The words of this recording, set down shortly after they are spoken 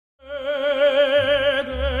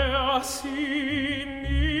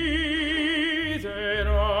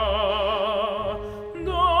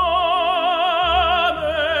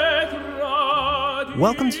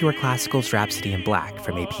Welcome to Your Classical's Rhapsody in Black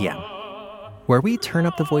from APM, where we turn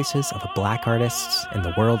up the voices of Black artists in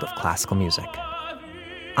the world of classical music.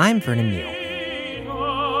 I'm Vernon Neal.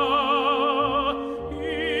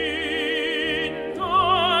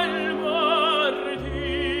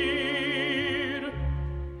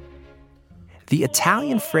 The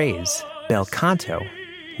Italian phrase bel canto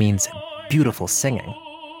means beautiful singing.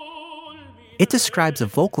 It describes a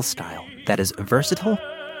vocal style that is versatile,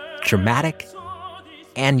 dramatic,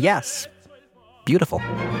 and yes, beautiful.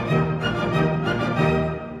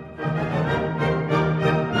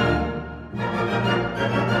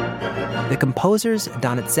 The composers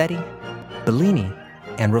Donizetti, Bellini,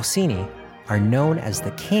 and Rossini are known as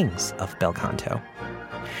the kings of bel canto.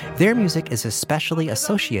 Their music is especially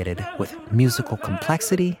associated with musical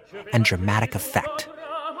complexity and dramatic effect.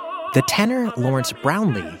 The tenor Lawrence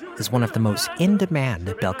Brownlee is one of the most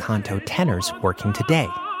in-demand bel canto tenors working today.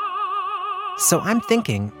 So I'm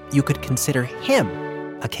thinking you could consider him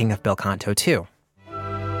a king of bel canto too.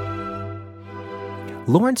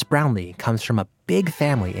 Lawrence Brownlee comes from a big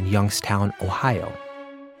family in Youngstown, Ohio.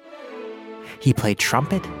 He played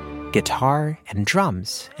trumpet, guitar, and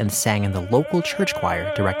drums and sang in the local church choir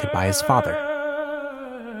directed by his father.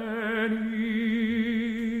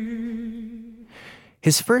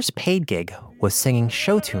 His first paid gig was singing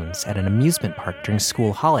show tunes at an amusement park during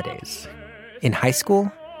school holidays. In high school,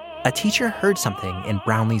 a teacher heard something in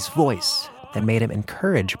Brownlee's voice that made him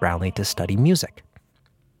encourage Brownlee to study music.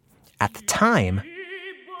 At the time,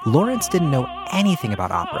 Lawrence didn't know anything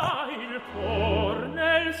about opera.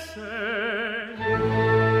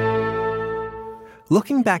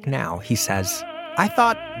 Looking back now, he says, I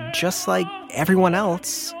thought, just like everyone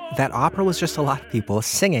else, that opera was just a lot of people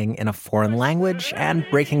singing in a foreign language and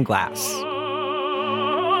breaking glass.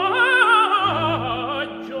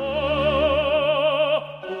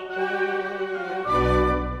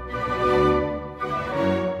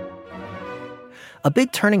 A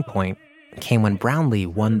big turning point came when Brownlee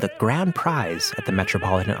won the grand prize at the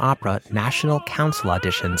Metropolitan Opera National Council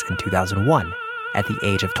auditions in 2001 at the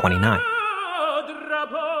age of 29.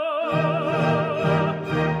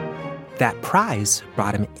 That prize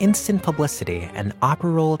brought him instant publicity and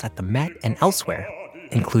opera roles at the Met and elsewhere,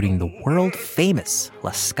 including the world-famous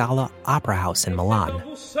La Scala Opera House in Milan.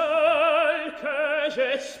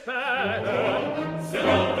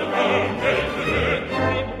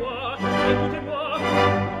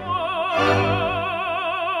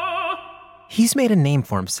 He's made a name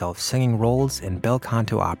for himself singing roles in bel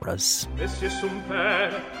canto operas.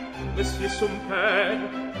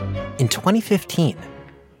 In 2015,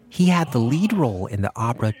 he had the lead role in the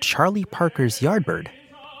opera Charlie Parker's Yardbird,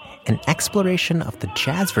 an exploration of the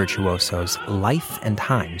jazz virtuoso's life and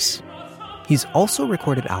times. He's also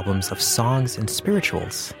recorded albums of songs and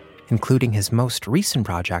spirituals, including his most recent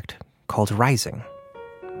project called Rising.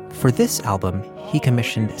 For this album, he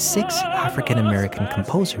commissioned 6 African-American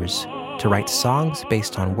composers to write songs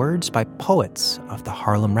based on words by poets of the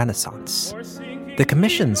Harlem Renaissance. The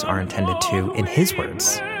commissions are intended to, in his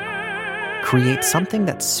words, create something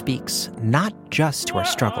that speaks not just to our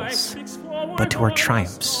struggles, but to our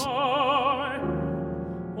triumphs.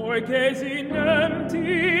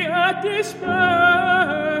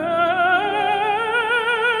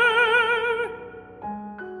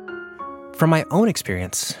 From my own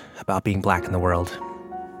experience about being Black in the world,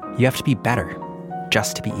 you have to be better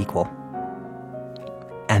just to be equal.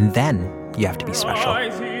 And then you have to be special.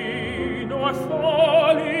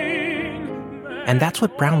 And that's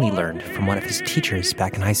what Brownlee learned from one of his teachers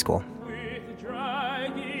back in high school.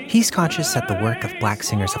 He's conscious that the work of Black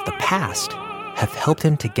singers of the past have helped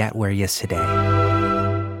him to get where he is today.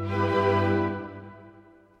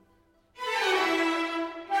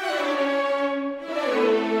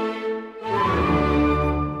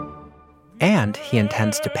 And he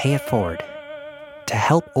intends to pay it forward to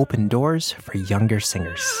help open doors for younger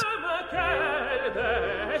singers.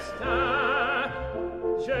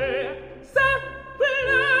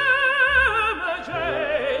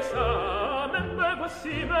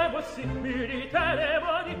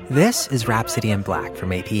 This is Rhapsody in Black from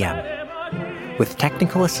APM, with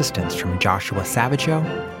technical assistance from Joshua Savageau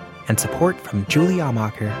and support from Julie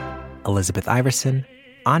Amacher, Elizabeth Iverson,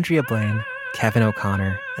 Andrea Blaine, Kevin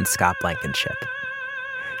O'Connor, and Scott Blankenship.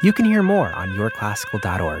 You can hear more on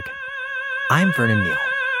yourclassical.org. I'm Vernon Neal.